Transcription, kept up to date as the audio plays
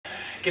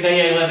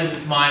G'day lovers,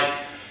 it's Mike.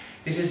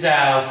 This is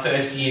our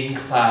first yin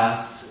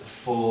class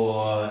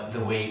for the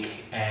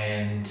week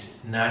and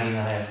Nadi and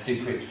I are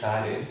super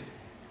excited.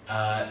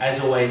 As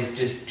always,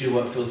 just do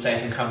what feels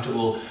safe and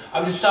comfortable.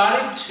 I've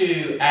decided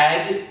to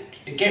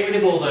get rid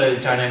of all the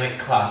dynamic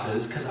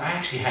classes because I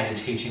actually hated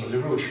teaching. It was a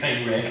real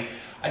train wreck.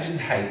 I didn't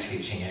hate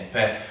teaching it,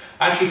 but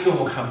I actually feel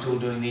more comfortable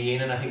doing the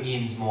yin, and I think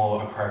yin's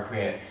more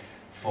appropriate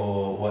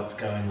for what's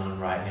going on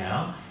right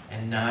now.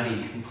 And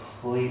Nadi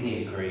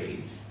completely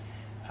agrees.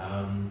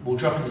 We'll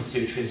drop in the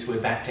sutras.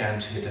 We're back down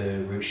to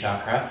the root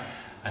chakra,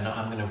 and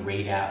I'm going to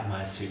read out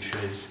my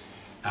sutras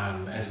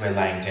as we're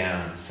laying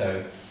down.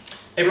 So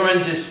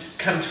everyone just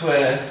come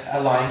to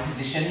a lying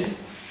position.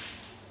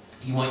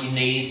 You want your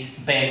knees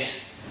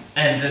bent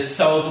and the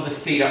soles of the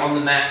feet are on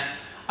the mat.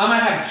 I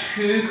might have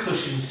 2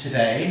 cushions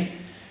today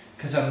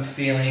because I'm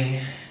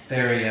feeling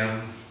very,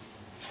 I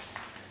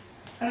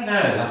don't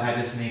know, like I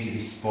just need to be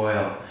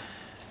spoiled.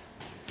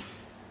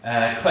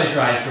 Close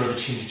your eyes, draw the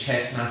chin to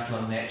chest, nice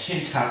long neck,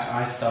 chin tucked,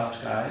 eyes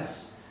soft,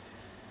 guys.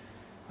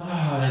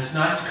 Oh, and it's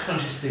nice to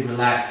consciously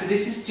relax. So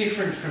this is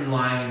different from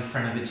lying in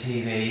front of the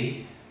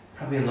TV.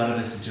 Probably a lot of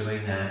us are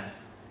doing that.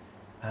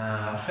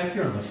 I hope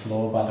you're on the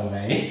floor, by the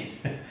way,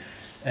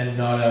 and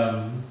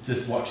not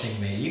just watching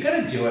me. You got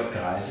to do it,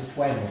 guys. It's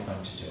way more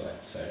fun to do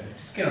it. So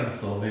just get on the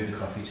floor, move the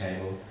coffee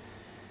table,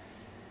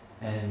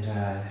 and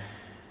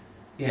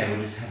yeah, we'll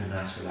just have a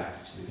nice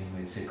relax to begin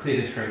with. So clear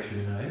the throat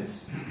through the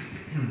nose.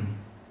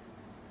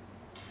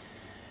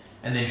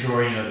 And then draw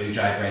in your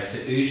ujjayi breath.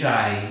 So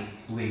ujjayi,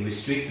 we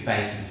restrict the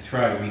base of the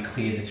throat, we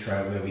clear the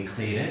throat where we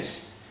cleared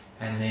it,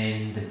 and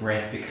then the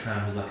breath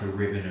becomes like a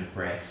ribbon of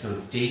breath. So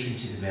it's deep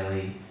into the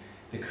belly,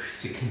 the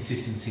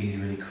consistency is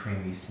really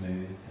creamy,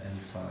 smooth and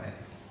fine.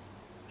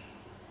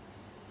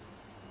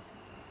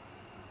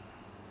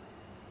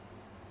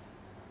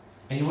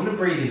 And you want to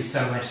breathe in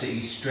so much that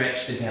you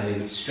stretch the belly,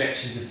 which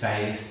stretches the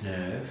vagus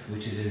nerve,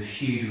 which is a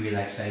huge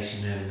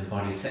relaxation nerve in the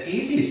body. It's the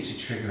easiest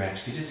to trigger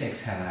actually. Just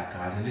exhale out,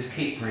 guys, and just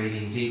keep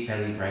breathing deep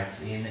belly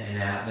breaths in and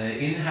out. The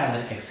inhale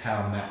and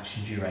exhale match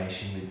in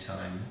duration with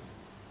time.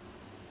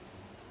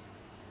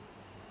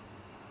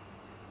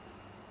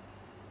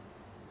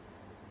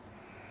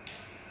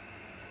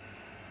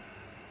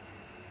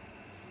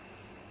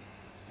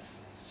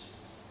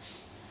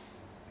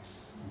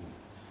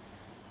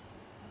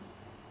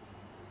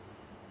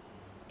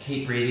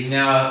 Keep breathing.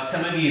 Now,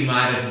 some of you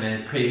might have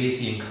in a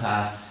previous yin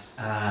class,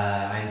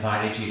 I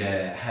invited you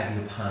to have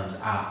your palms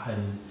up,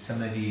 and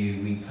some of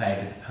you, we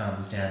played with the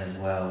palms down as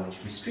well, which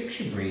restricts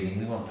your breathing.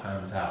 We want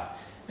palms up.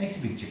 Makes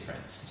a big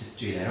difference. Just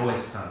do that.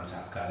 Always palms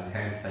up, guys.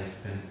 Hand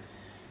placement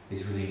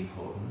is really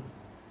important.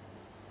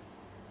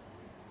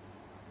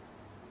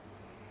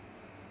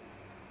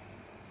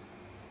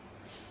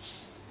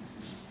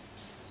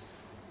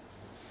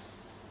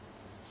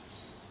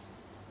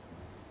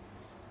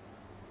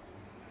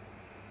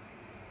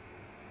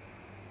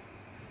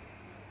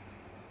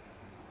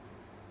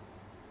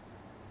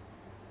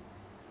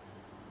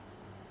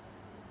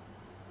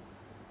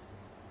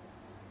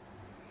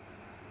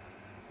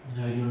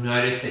 You'll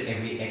notice that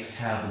every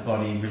exhale the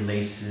body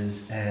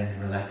releases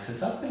and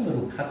relaxes. I've got a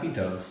little puppy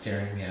dog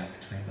staring me out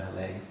between my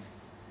legs.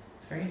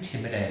 It's very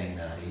intimidating,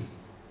 Nadi.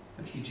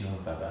 What are you doing,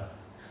 Bubba?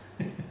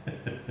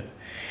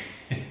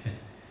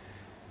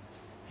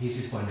 He's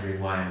just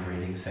wondering why I'm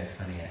breathing so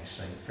funny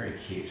actually. It's very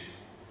cute.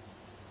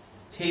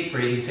 Keep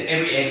breathing. So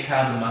every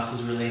exhale the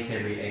muscles release,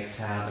 every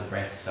exhale the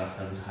breath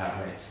softens,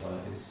 heart rate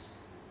slows.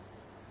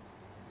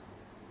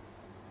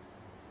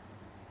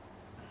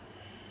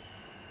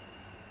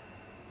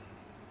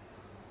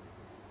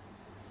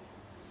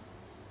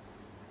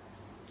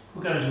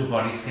 We'll go into a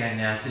body scan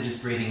now, so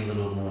just breathing a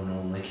little more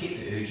normally. Keep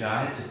the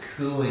ujjayi, it's a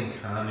cooling,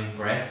 calming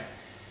breath.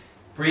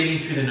 Breathing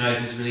through the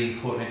nose is really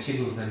important. It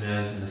tickles the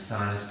nerves and the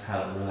sinus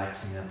palate,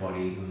 relaxing our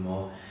body even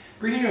more.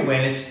 Bring your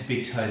awareness to the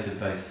big toes of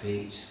both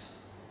feet.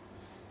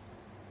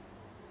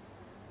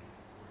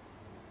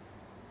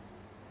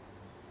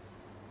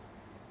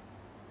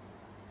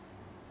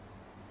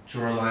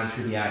 Draw a line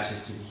through the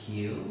arches to the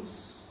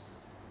heels.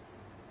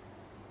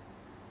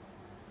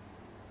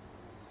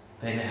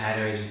 Bend the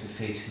outer edges of the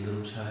feet to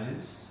little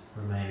toes,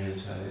 remain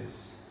little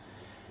toes.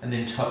 And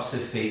then tops of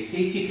feet.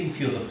 See if you can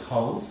feel the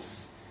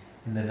pulse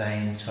in the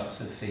veins, tops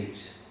of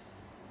feet.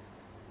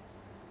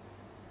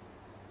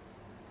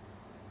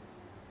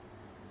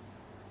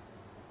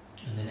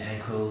 And then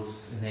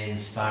ankles, and then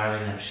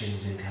spiraling up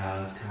shins and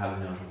calves, calves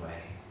melt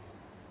away.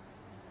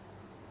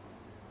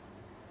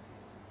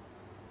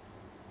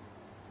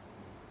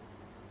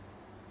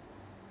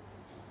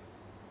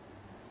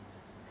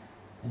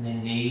 And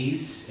then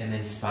knees, and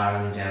then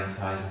spiraling down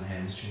thighs and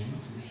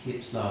hamstrings. So the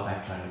hips, lower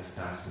back line looks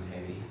nice and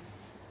heavy.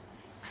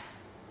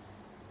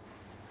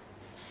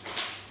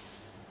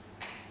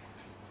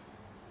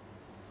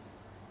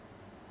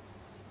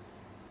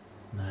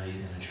 Now you're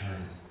going to try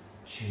and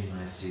tune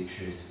my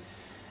sutras.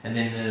 And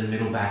then the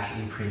middle back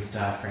imprints,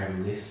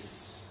 diaphragm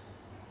lifts.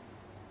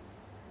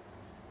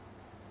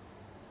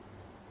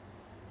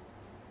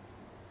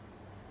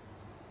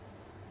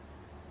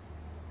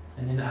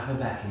 And And then upper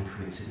back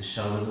imprint, so the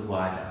shoulders are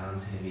wide, the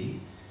arms heavy,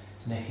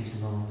 neck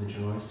is long, the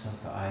jaw is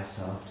soft, the eyes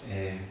soft,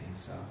 everything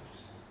soft.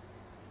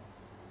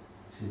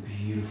 It's a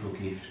beautiful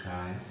gift,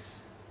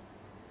 guys.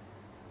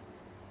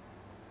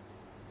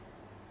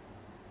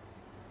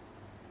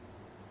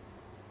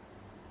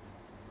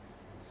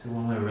 So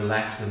when we're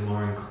relaxed, we're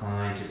more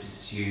inclined to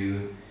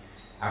pursue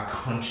our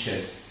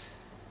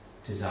conscious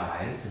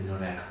desires and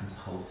not our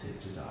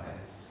compulsive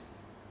desires.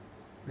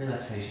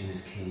 Relaxation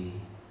is key.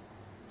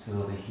 So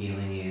all the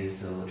healing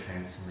is, all the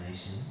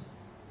transformation.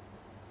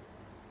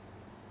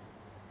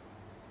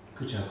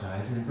 Good job,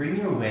 guys. And bring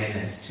your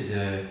awareness to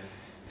the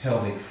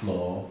pelvic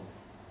floor,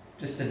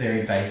 just the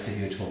very base of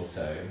your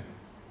torso,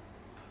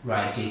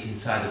 right deep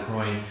inside the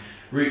groin.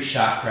 Root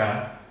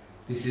chakra,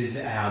 this is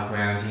our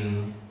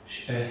grounding,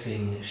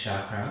 earthing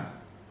chakra,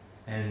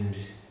 and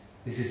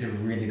this is a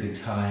really good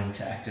time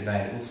to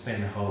activate it. We'll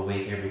spend the whole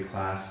week, every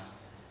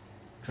class,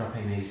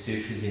 dropping these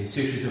sutras in.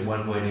 Sutras are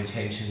one-word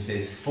intentions.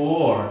 There's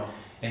 4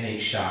 in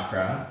each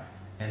chakra,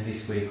 and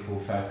this week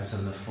we'll focus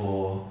on the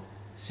 4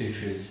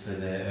 sutras for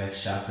the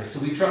earth chakra. So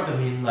we drop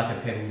them in like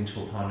a pebble into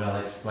a pond. I'll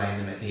explain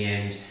them at the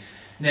end.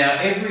 Now,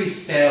 every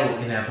cell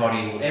in our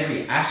body, or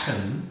every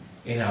atom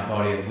in our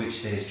body, of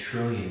which there's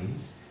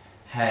trillions,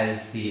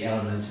 has the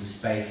elements of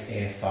space,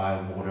 air,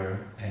 fire,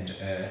 water, and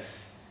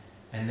earth.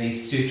 And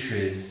these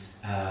sutras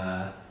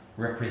are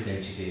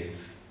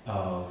representative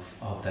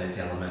of those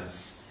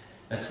elements.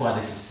 That's why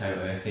this is so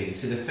earthy.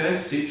 So the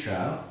first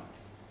sutra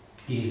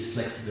is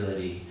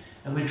flexibility.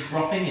 And we're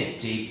dropping it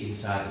deep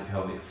inside the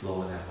pelvic floor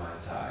with our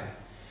mind's eye.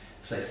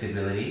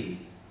 Flexibility,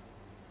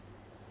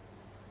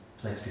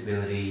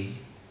 flexibility,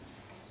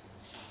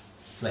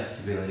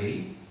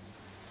 flexibility.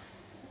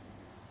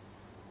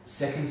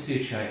 Second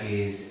sutra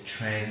is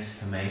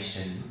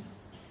transformation.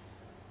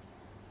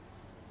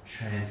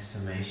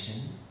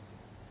 Transformation.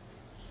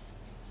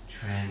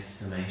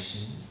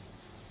 Transformation.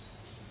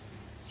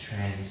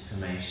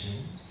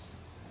 Transformation.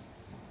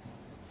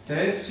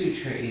 Third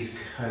sutra is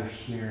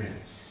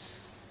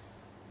coherence.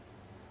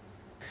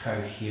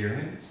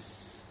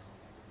 Coherence.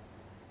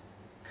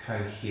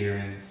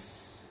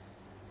 Coherence.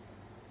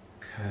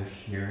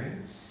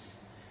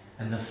 Coherence.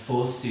 And the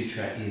fourth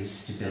sutra is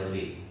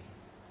stability.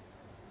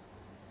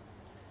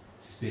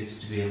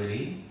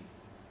 Stability,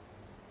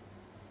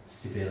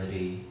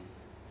 stability,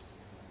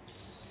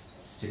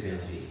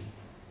 stability.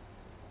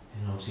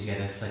 And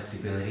altogether,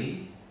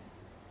 flexibility,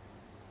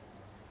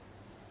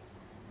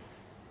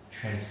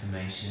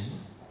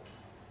 transformation,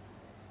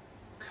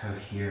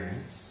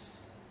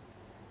 coherence,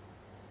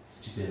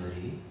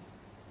 stability,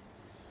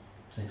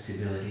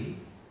 flexibility,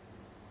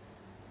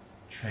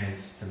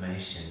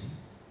 transformation,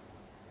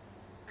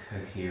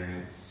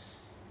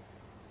 coherence,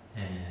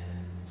 and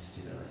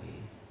stability.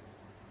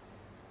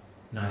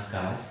 Nice,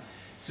 guys.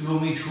 So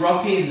when we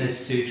drop in the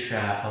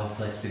sutra of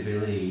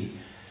flexibility,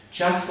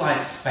 just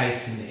like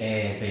space and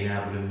air being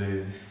able to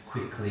move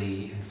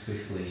quickly and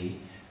swiftly,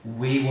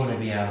 we want to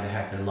be able to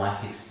have the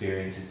life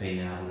experience of being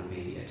able to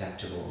be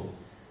adaptable.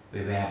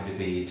 We're able to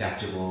be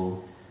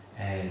adaptable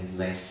and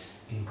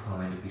less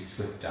inclined to be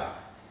swept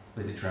up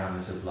with the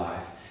dramas of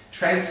life.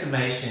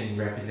 Transformation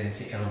represents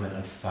the element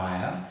of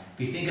fire.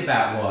 If you think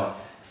about what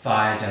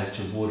fire does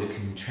to wood, it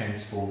can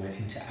transform it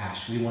into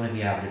ash. We want to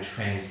be able to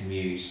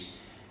transmute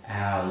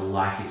our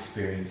life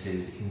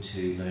experiences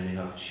into learning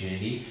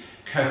opportunity.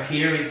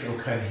 Coherence or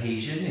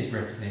cohesion is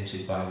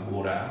represented by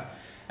water,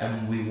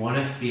 and we want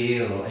to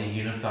feel a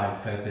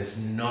unified purpose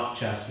not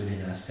just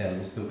within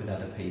ourselves but with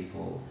other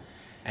people.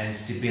 And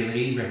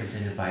stability,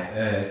 represented by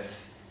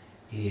earth,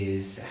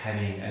 is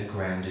having a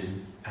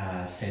grounded,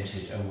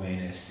 centered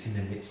awareness in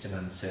the midst of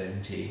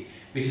uncertainty,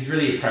 which is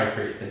really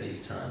appropriate for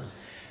these times.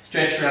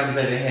 Stretch your arms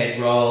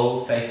overhead,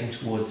 roll facing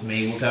towards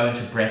me. We'll go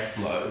into breath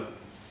flow.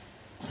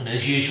 And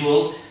as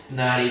usual,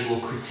 Nadi will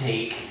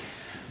critique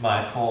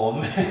my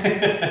form.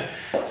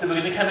 So we're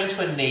going to come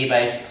into a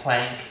knee-based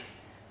plank,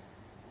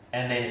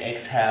 and then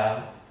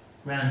exhale,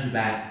 round your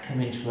back,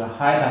 come into a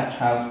high back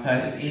child's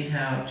pose.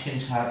 Inhale, chin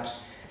tucked,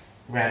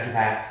 round your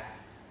back,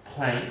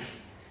 plank,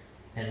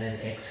 and then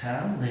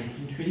exhale,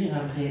 lengthen through the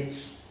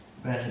armpits,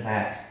 round your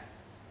back,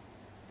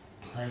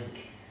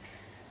 plank,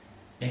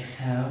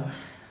 exhale,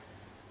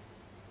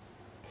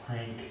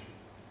 plank,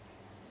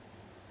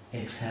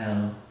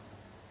 exhale,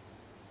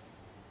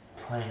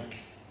 plank,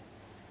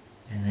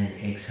 and then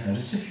exhale.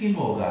 Just a few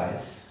more,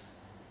 guys.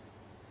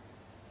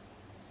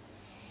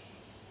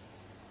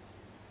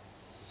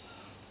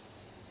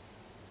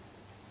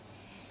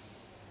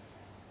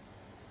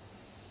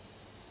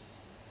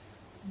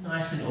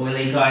 Nice and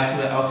oily, guys.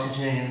 We're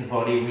oxygenating the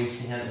body,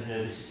 rinsing out the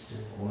nervous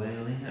system,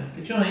 oiling up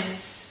the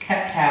joints.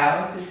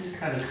 Cat-cow. This is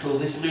kind of cool.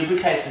 This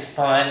lubricates the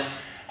spine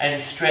and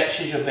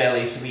stretches your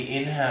belly. So we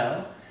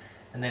inhale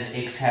and then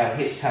exhale,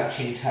 hips tuck,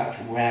 chin tucked,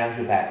 round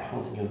your back,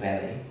 holding your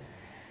belly.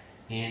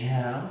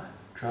 Inhale,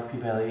 drop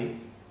your belly.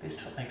 This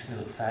top makes me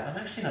look fat. I'm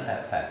actually not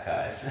that fat,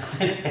 guys.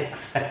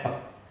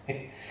 Exhale.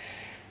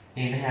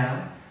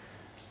 Inhale,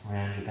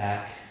 round your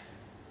back.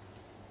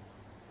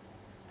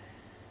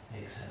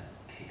 Exhale,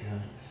 keep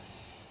going.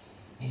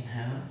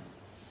 Inhale,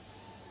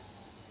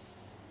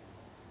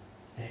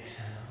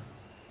 Exhale.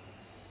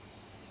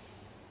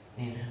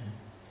 Inhale.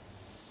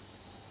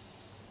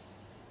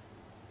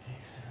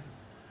 Exhale.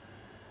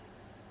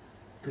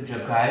 Good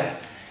job,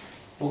 guys.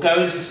 We'll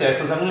go into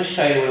circles. I'm going to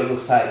show you what it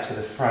looks like to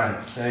the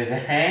front. So the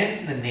hands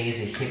and the knees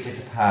are hip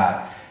width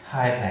apart.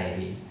 Hi,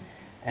 baby.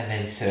 And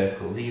then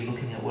circles. Are you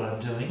looking at what I'm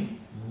doing?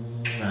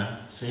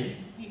 See?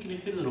 You can,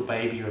 if you're a little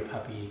baby or a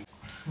puppy.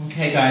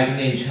 Okay, guys, and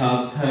then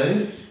child's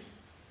pose.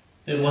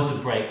 There was a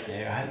break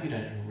there. I hope you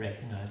don't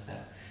recognise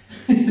that.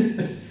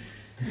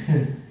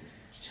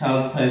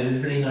 Child's pose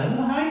is really nice.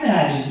 Oh, hi,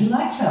 Daddy. You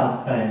like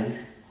child's pose?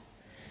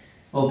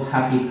 Or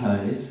puppy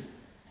pose.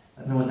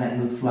 I don't know what that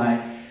looks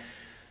like.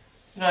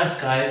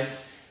 Nice,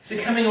 guys. So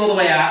coming all the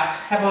way up,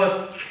 have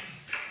a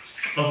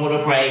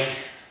water break,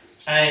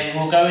 and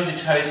we'll go into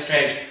toe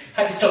stretch.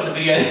 I had to stop the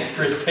video there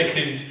for a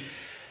second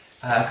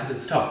because it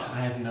stopped. I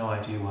have no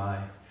idea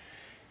why.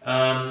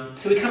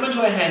 So we come onto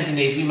our hands and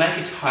knees. We make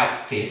a tight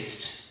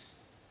fist.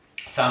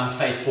 Thumbs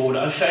face forward.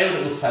 I'll show you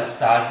what it looks like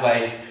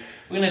sideways.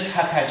 We're going to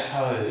tuck our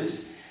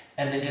toes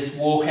and then just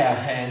walk our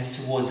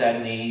hands towards our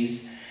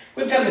knees.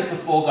 We've done this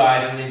before,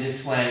 guys, and then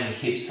just swaying your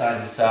hips side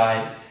to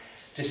side.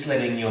 Just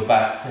letting your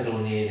butt settle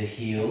near the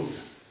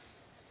heels.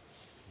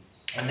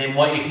 And then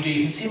what you can do,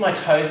 you can see my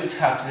toes are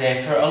tucked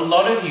there. For a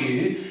lot of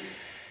you,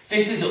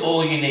 this is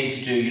all you need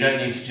to do. You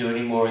don't need to do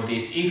any more of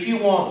this. If you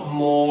want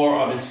more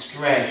of a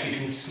stretch, you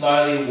can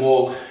slowly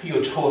walk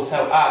your torso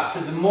up.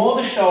 So the more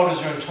the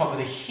shoulders are on top of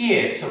the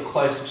hips or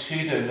closer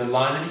to them, the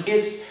line of the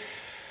hips,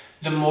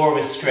 the more of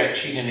a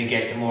stretch you're going to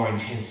get, the more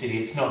intensity.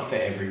 It's not for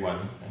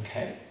everyone,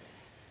 okay?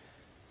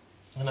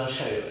 And I'll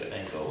show you at an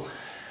angle.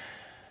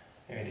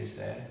 There it is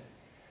there.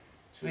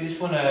 So we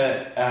just want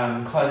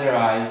to close our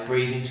eyes,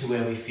 breathe into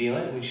where we feel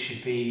it, which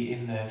should be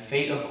in the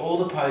feet. Of all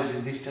the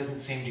poses, this doesn't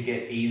seem to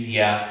get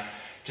easier,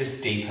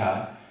 just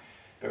deeper.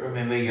 But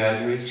remember,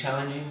 yoga is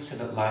challenging so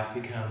that life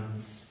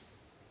becomes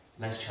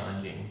less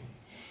challenging.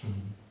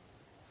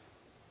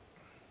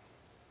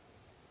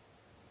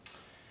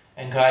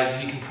 And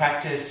guys, you can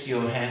practice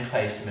your hand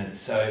placement.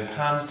 So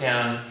palms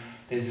down,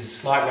 there's a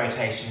slight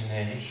rotation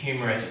in the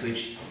humerus,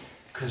 which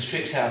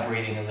constricts our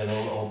breathing a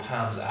little, or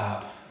palms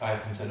up,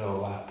 opens it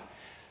all up.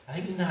 I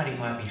think Nadi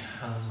might be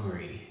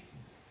hungry,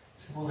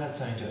 so we'll have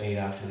something to eat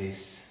after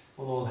this.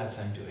 We'll all have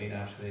something to eat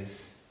after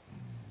this.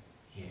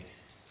 Yeah.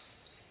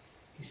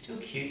 He's still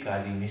cute,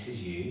 guys. He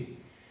misses you.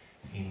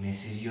 He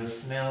misses your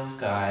smells,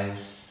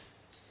 guys.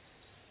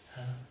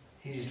 Huh?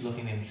 He's just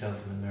looking at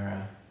himself in the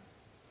mirror.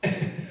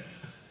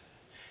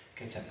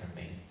 Gets that from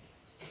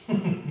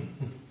me.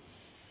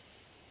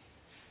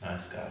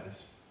 Nice,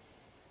 guys.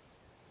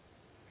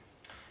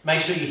 Make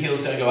sure your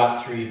heels don't go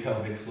up through your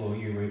pelvic floor,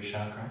 your root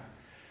chakra.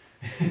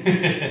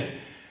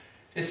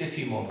 Just a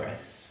few more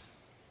breaths.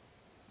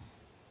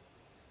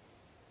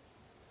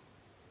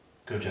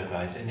 Good job,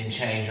 guys. And then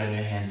change on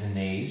your hands and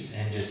knees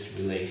and just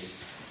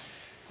release.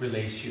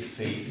 Release your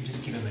feet and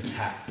just give them a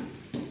tap.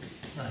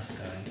 Nice,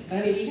 guy.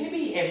 Buddy, you're going to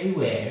be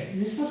everywhere.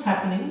 Is this what's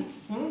happening?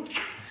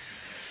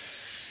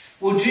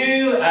 We'll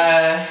do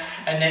a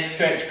neck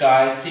stretch,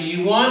 guys. So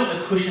you want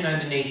a cushion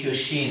underneath your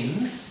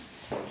shins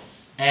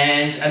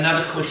and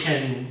another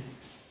cushion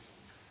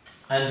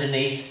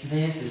underneath.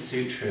 There's the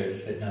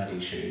sutras that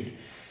Nadi chewed.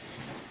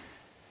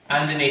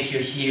 Underneath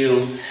your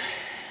heels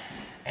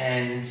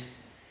and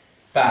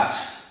butt,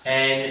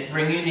 and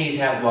bring your knees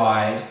out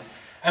wide.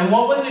 And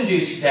what we're going to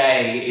do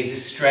today is a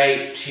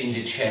straight chin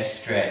to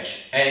chest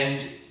stretch.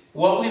 And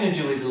what we're going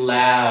to do is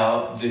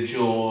allow the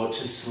jaw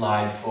to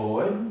slide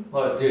forward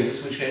like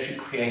this, which actually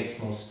creates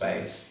more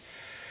space.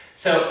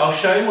 So I'll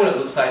show you what it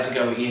looks like to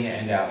go in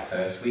and out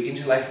first. We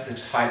interlace,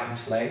 it's a tight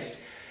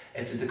interlaced.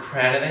 It's at the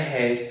crown of the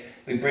head.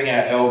 We bring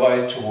our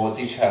elbows towards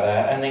each other,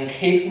 and then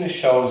keeping the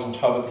shoulders on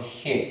top of the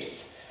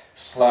hips,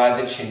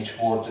 slide the chin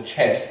towards the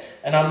chest.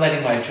 And I'm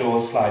letting my jaw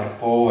slide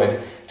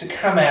forward. To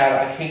come out,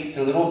 I keep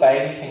the little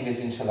baby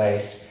fingers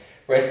interlaced,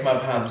 rest my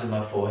palms on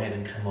my forehead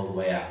and come all the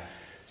way up.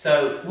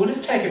 So we'll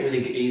just take it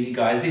really easy,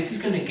 guys. This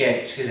is going to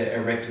get to the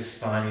erectus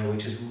spinae,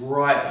 which is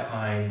right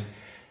behind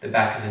the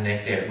back of the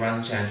neck there. It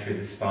runs down through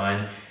the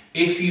spine.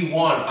 If you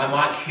want, I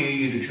might cue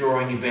you to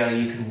draw on your belly.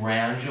 You can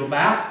round your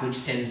back, which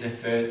sends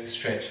the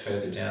stretch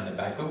further down the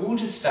back. But we'll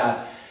just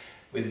start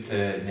with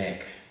the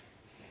neck.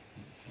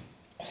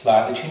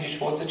 Slide the chin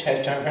towards the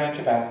chest, don't round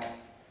your back.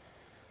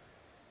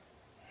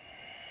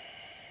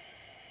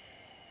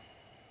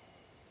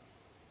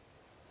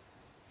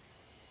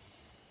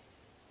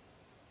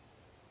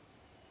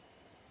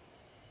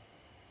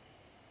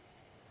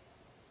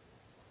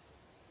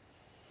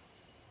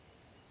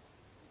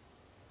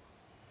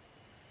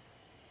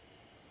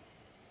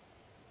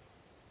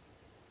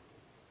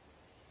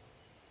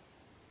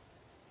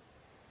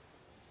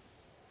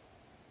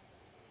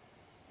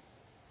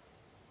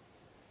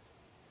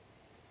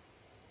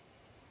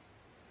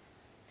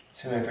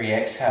 So every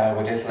exhale,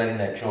 we're just letting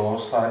that jaw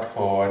slide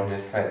forward and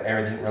just let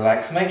everything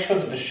relax. Make sure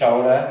that the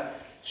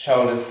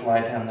shoulders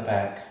slide down the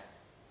back.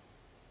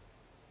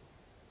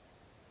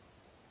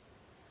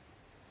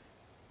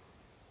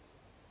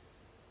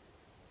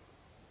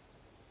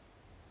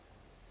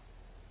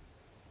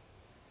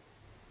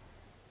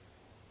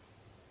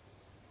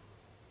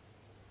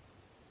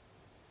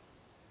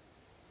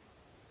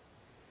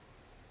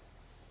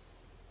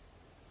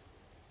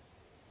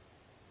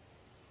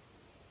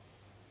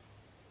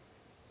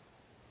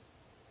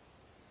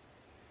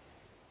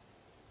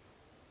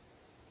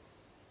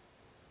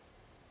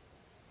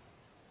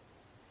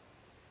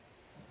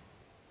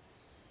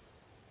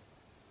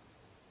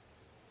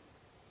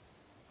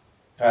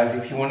 Guys,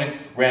 if you want to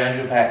round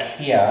your back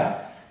here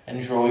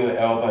and draw your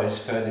elbows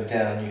further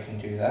down, you can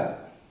do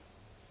that.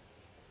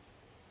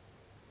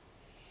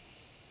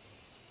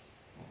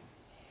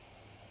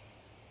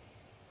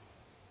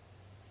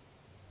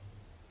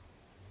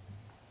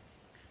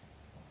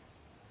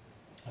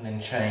 And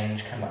then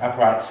change, come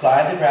upright,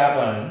 slide the brow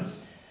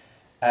bones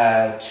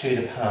to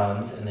the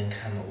palms and then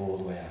come all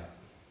the way up.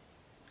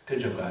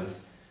 Good job,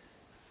 guys.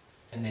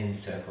 And then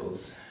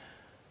circles.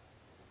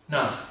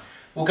 Nice.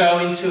 We'll go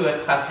into a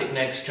classic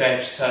neck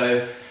stretch,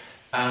 so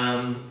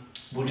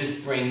we'll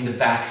just bring the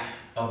back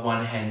of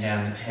one hand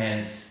down the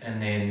pants and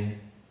then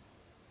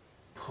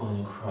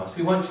pulling across.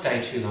 We won't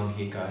stay too long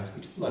here, guys.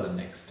 We do a lot of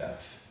neck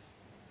stuff.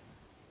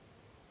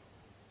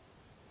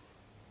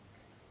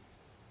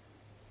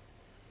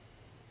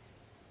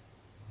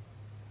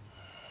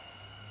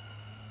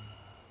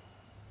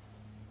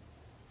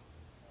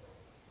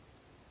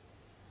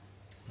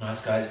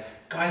 Nice, guys.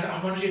 Guys,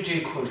 I wanted to do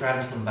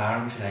Quadratus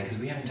Lumborum today because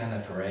we haven't done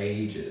that for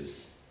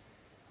ages.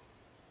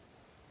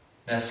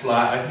 Now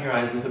open your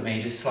eyes, look at me,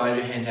 just slide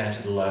your hand down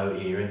to the low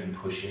ear and then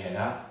push your head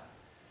up.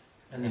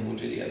 And then we'll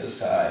do the other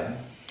side.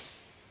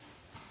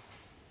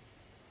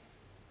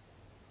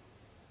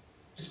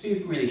 Just be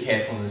really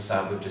careful on the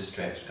side we've just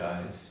stretched,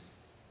 guys.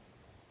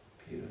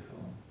 Beautiful.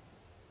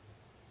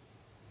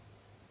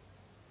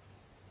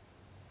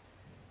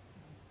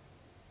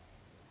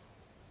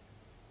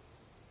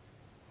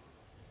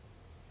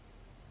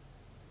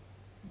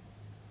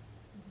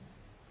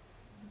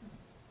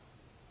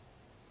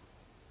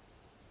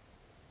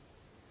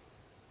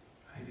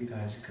 You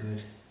guys are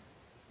good.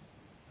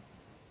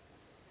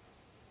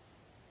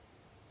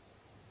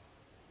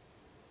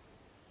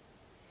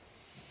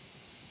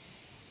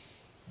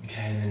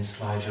 Okay, and then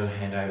slide your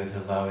hand over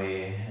the lower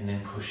ear and then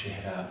push your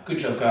head up. Good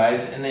job,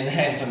 guys. And then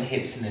hands on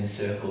hips and then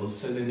circles.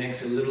 So the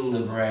neck's a little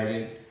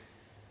liberated.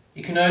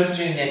 You can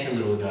overdo neck a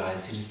little,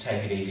 guys, so just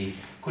take it easy.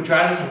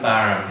 Quadratus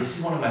Lumborum. This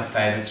is one of my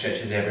favourite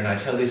stretches ever, and I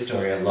tell this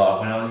story a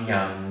lot. When I was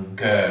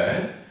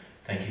younger,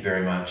 thank you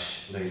very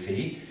much,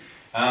 Lucy,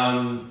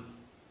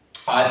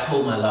 I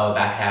pulled my lower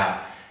back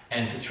out,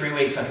 and for 3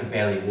 weeks I could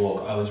barely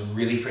walk. I was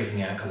really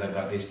freaking out because I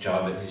got this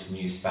job at this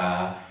new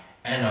spa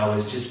and I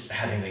was just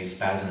having these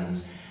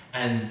spasms.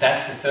 And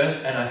that's the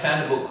first, and I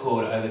found a book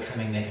called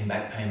Overcoming Neck and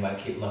Back Pain by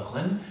Kit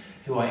Lachlan,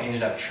 who I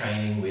ended up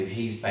training with.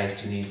 He's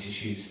based in the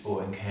Institute of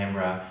Sport in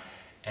Canberra,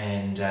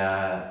 and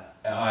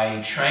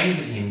I trained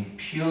with him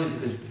purely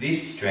because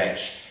this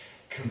stretch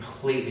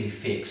completely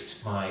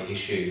fixed my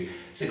issue.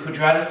 So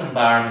Quadratus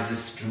Lumborum is a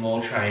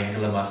small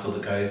triangular muscle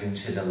that goes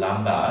into the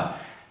lumbar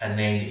and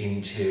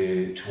then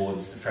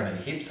towards the front of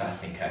the hips, I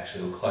think,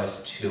 actually, or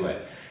close to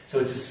it.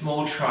 So it's a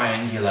small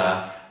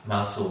triangular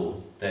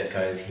muscle that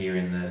goes here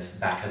in the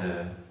back of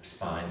the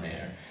spine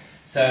there.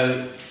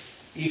 So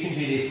you can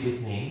do this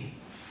with me.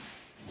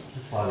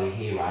 That's why we're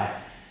here,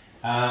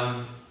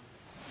 right?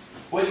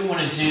 What you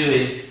want to do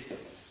is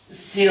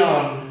sit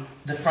on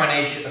the front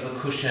edge of a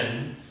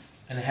cushion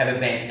and have a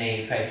bent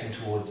knee facing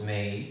towards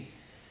me,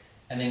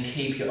 and then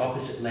keep your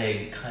opposite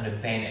leg kind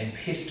of bent and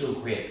pistol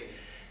grip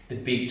the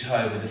big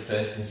toe with the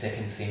first and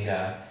second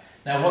finger.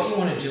 Now what you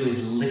want to do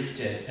is lift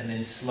it and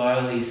then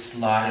slowly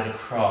slide it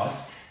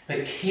across,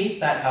 but keep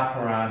that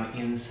upper arm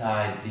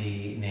inside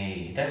the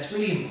knee. That's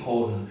really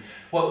important.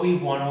 What we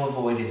want to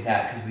avoid is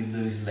that, because we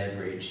lose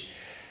leverage.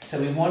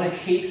 So we want to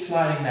keep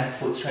sliding that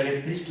foot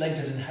straight. This leg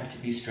doesn't have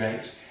to be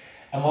straight.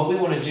 And what we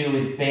want to do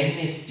is bend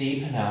this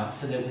deep enough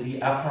so that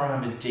the upper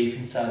arm is deep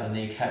inside the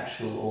knee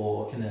capsule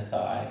or in the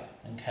thigh,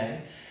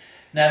 okay?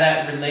 Now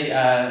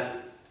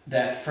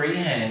that free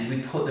hand,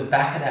 we put the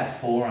back of that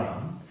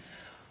forearm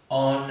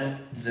on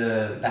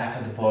the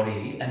back of the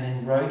body and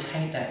then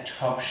rotate that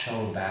top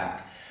shoulder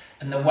back.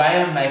 And the way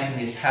I'm making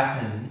this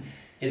happen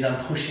is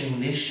I'm pushing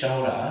this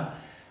shoulder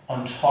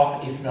on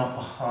top, if not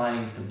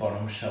behind, the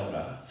bottom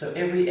shoulder. So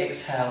every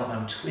exhale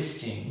I'm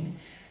twisting,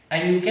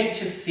 and you get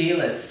to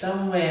feel it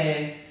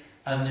somewhere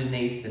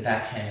underneath the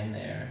back hand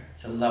there.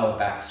 It's a lower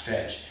back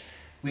stretch.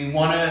 We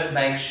want to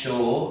make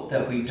sure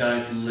that we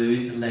don't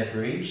lose the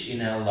leverage in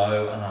our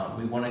low arm.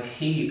 We want to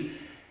keep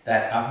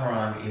that upper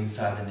arm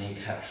inside the knee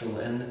capsule.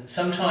 And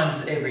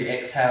sometimes every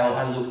exhale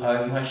I look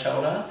over my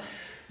shoulder.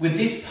 With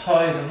this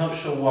pose, I'm not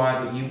sure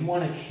why, but you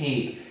want to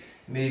keep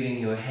moving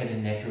your head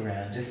and neck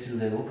around just a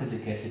little because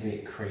it gets a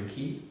bit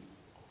creaky.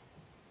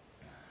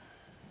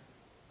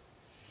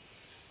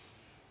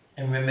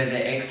 And remember,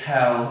 the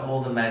exhale,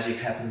 all the magic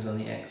happens on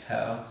the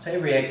exhale. So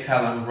every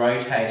exhale I'm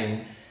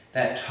rotating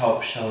that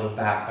top shoulder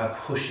back by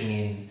pushing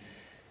in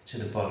to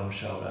the bottom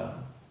shoulder.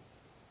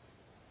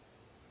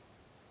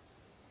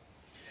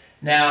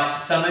 Now,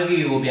 some of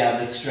you will be able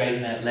to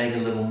straighten that leg a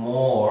little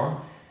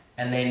more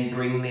and then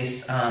bring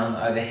this arm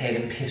overhead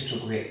and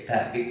pistol grip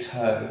that big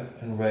toe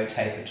and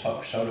rotate the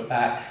top shoulder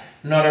back.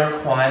 Not a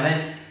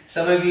requirement.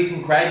 Some of you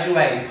can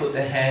graduate and put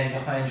the hand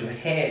behind your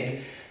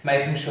head,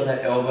 making sure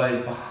that elbow is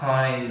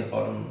behind the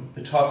bottom,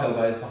 the top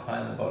elbow is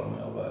behind the bottom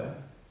elbow.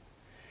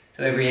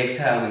 So every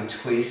exhale we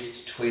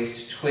twist,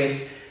 twist,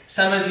 twist.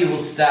 Some of you will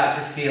start to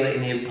feel it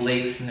in the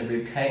obliques and the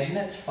rib cage, and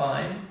that's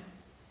fine.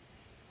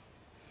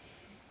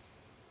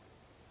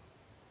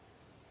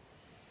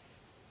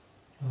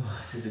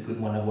 this is a good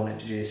one. I wanted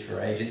to do this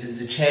for ages.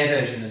 There's a chair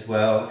version as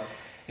well.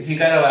 If you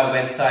go to our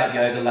website,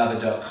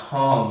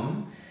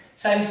 yogalover.com,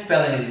 same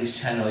spelling as this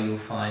channel, you'll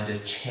find a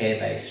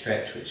chair-based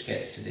stretch which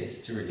gets to this.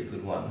 It's a really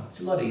good one.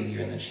 It's a lot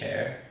easier in the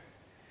chair.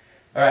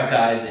 Alright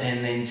guys,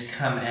 and then to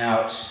come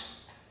out,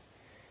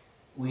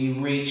 we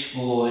reach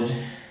forward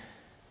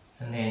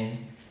and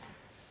then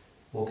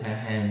walk our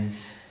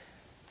hands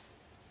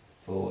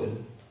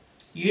forward.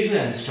 Usually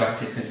I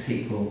instruct it for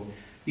people.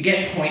 You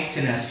get points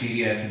in our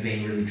studio for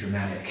being really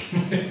dramatic.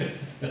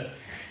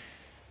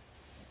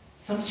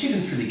 Some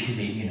students really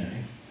commit, you know.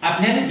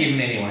 I've never given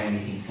anyone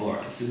anything for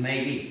it, so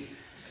maybe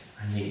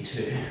I need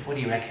to. What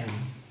do you reckon?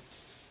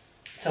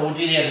 So we'll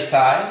do the other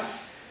side.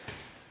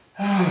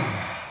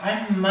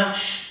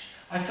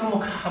 I feel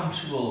more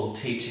comfortable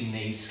teaching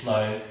these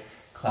slow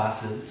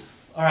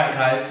classes. Alright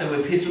guys, so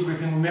we're pistol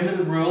gripping. Remember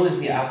the rule is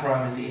the upper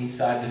arm is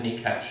inside the knee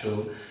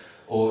capsule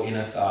or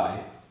inner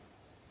thigh.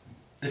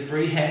 The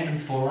free hand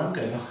and forearm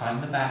go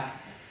behind the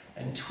back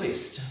and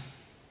twist.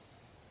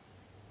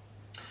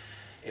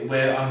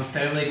 Where I'm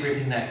firmly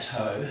gripping that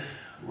toe,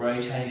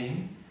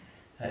 rotating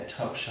that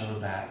top shoulder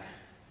back.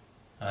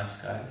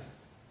 Nice guys.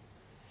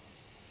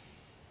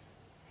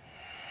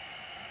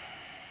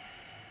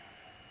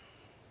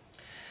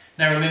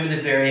 Now remember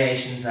the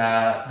variations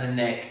are the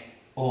neck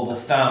or the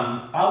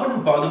thumb. I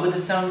wouldn't bother with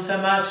the thumb so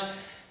much.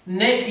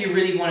 Neck you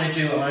really want to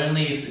do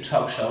only if the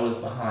top shoulder is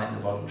behind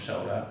the bottom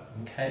shoulder,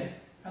 okay?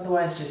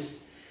 Otherwise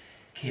just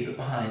keep it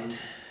behind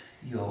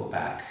your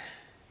back.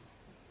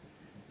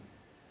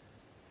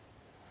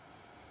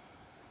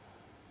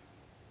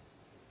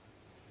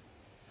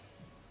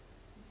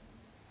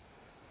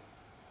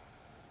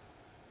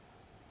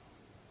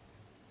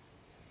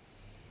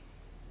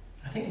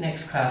 I think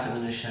next class I'm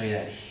going to show you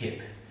that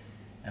hip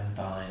and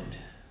bind.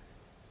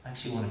 I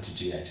actually wanted to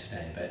do that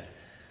today, but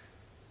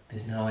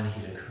there's no one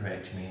here to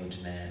correct me or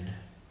demand.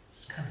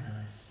 It's kind of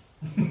nice.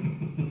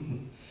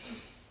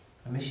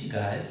 I miss you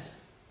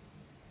guys.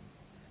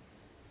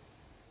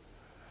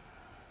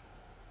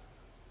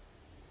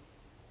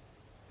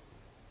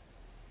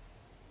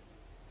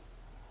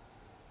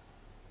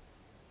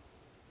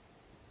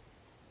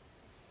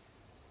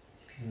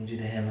 If you want to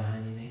do the hand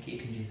behind your neck, you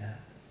can do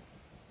that.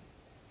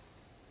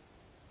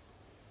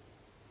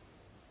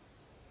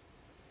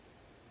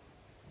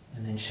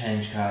 And then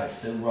change guys,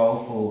 so roll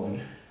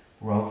forward.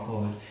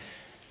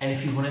 And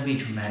if you want to be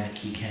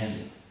dramatic, you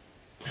can.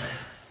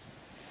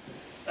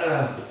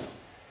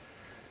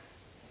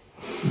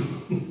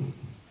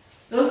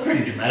 That was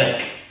pretty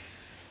dramatic.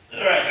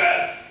 Alright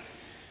guys,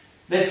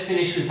 let's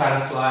finish with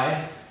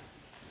butterfly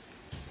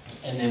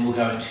and then we'll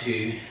go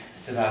into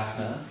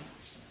Savasana.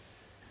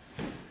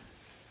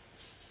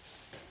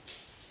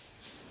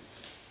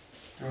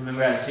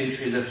 Remember our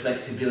sutras of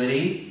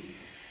flexibility,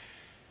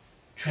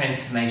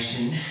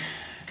 transformation,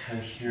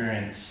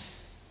 coherence,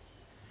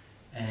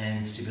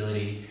 and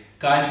stability.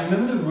 Guys,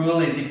 remember the rule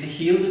is if the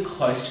heels are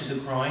close to the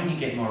groin, you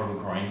get more of a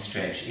groin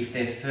stretch. If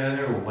they're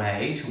further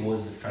away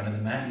towards the front of the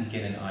mat, you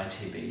get an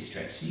ITB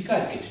stretch. So you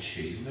guys get to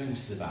choose. We're moving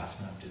to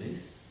Savasana after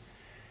this.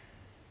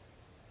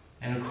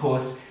 And of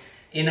course,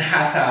 in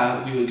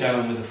Hatha, we were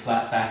going with a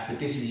flat back, but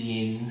this is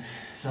Yin,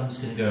 so I'm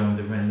just going to go on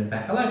with the rounded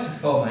back. I like to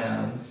fold my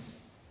arms.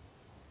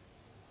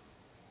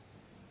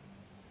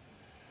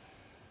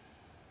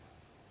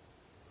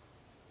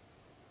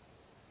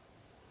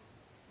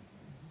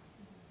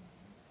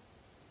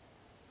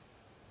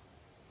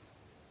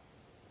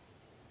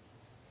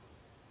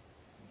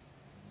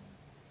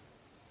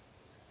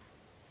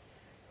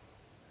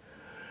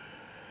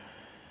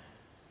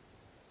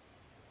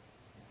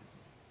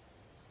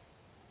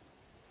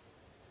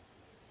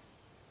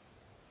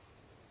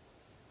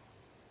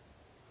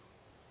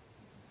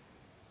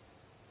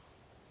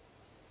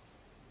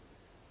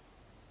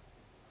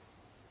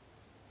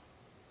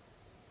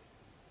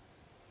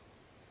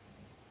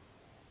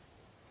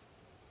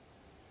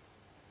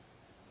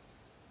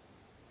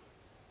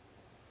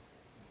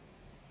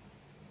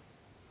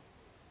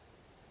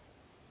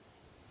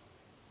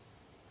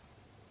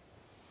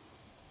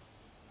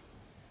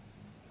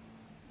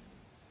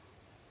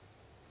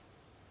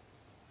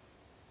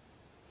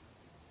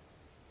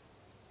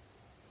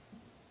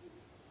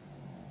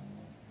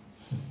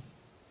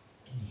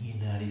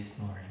 He's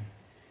snoring.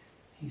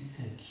 He's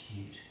so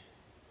cute.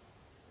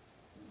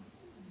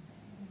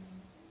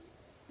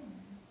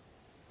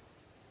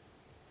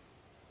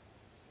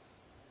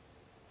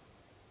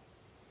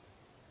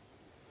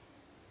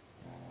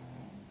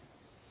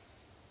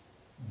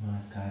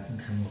 Nice guys, and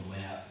come all the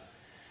way up.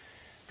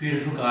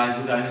 Beautiful guys,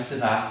 we're going to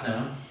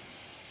Savasana.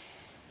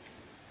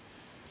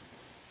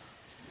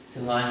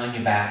 So lying on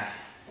your back.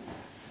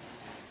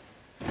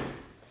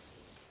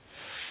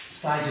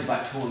 Slide your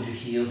butt towards your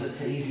heels, that's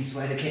the easiest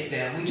way to get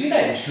down. We do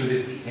that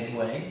intuitively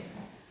anyway.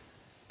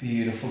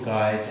 Beautiful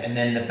guys. And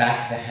then the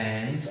back of the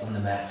hands on the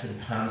mat, so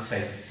the palms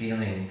face the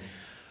ceiling,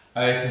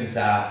 opens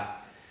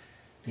up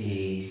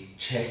the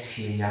chest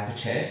here, the upper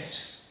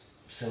chest,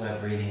 so our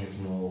breathing is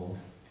more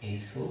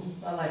easeful.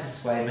 I like to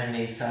sway my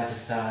knees side to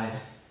side.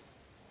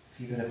 If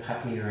you've got a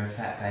puppy or a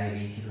fat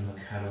baby, give them a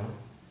cuddle.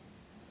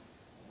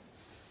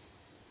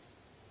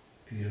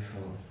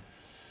 Beautiful.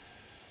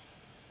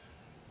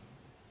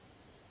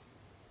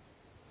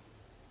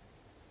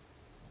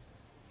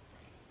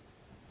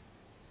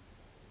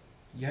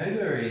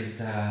 Yoga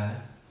is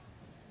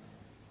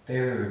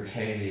very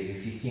repetitive.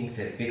 If you think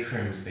that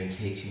Bikram's been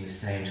teaching the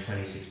same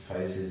 26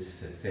 poses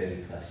for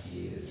 30 plus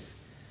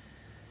years.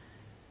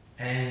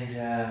 And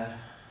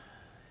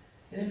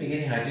in the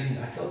beginning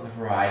I thought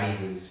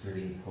variety was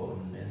really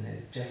important, and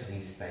there's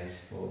definitely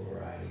space for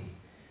variety.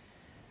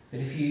 But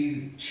if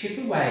you chip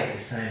away at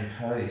the same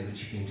pose,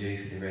 which you can do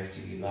for the rest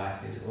of your life,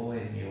 there's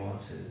always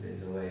nuances,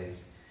 there's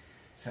always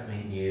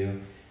something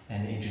new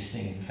and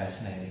interesting and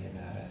fascinating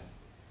about it.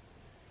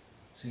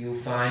 So you'll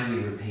find we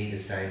repeat the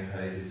same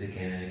poses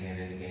again and again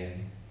and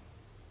again,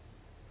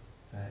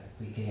 but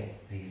we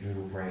get these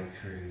little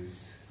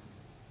breakthroughs.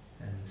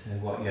 And so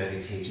what yoga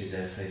teaches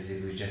us is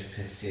if we just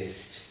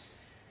persist.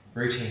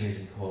 Routine is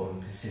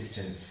important,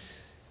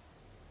 persistence,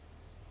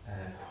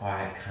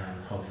 quiet,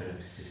 calm, confident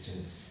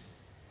persistence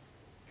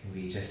can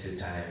be just as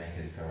dynamic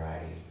as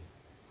variety.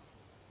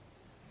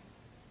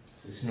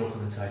 So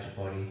snorkel inside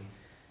your body,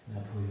 and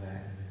I'll pull you out in a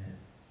minute.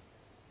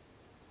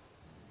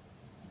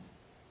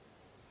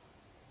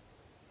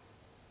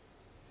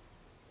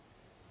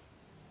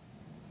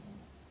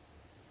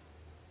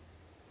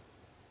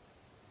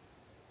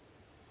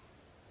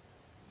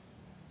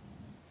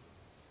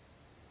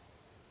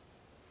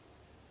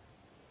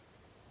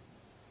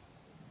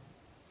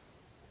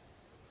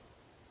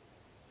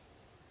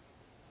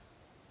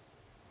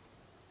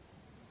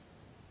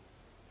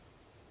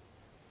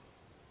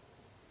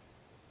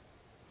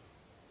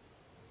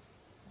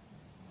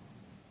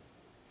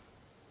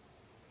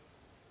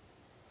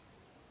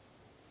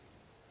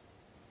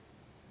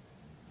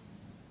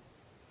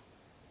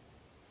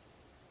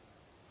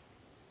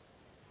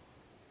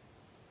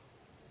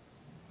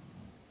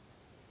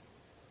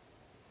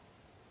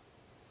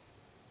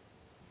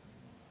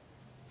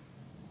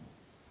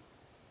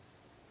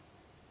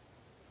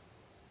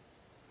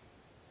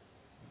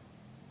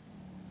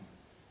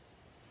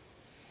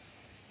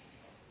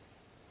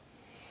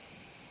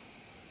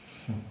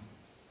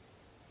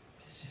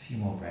 Just a few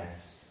more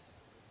breaths.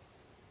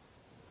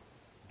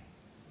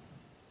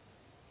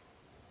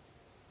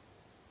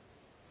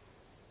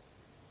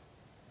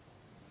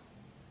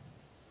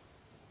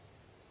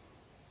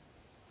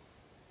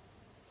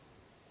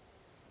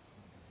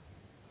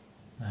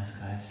 Nice,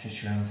 guys.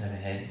 Stretch your arms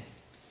overhead.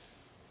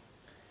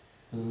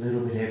 A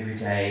little bit every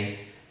day.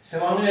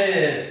 So I'm going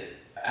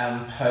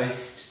to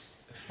post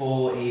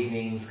 4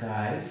 evenings,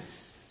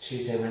 guys.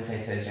 Tuesday,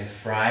 Wednesday, Thursday,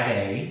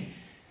 Friday.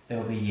 There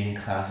will be yin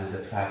classes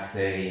at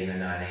 5:30 and a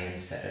 9 AM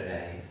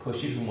Saturday. Of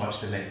course, you can watch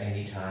them at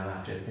any time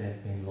after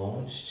they've been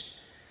launched,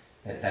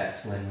 but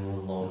that's when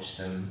we'll launch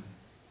them,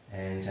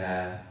 and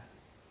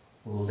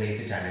we'll leave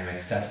the dynamic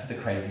stuff for the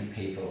crazy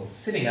people.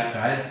 Sitting up,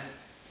 guys.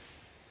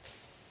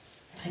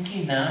 Thank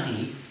you,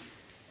 Nadi,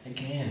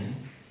 again.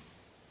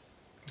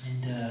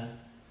 And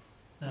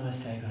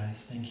namaste, guys.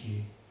 Thank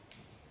you.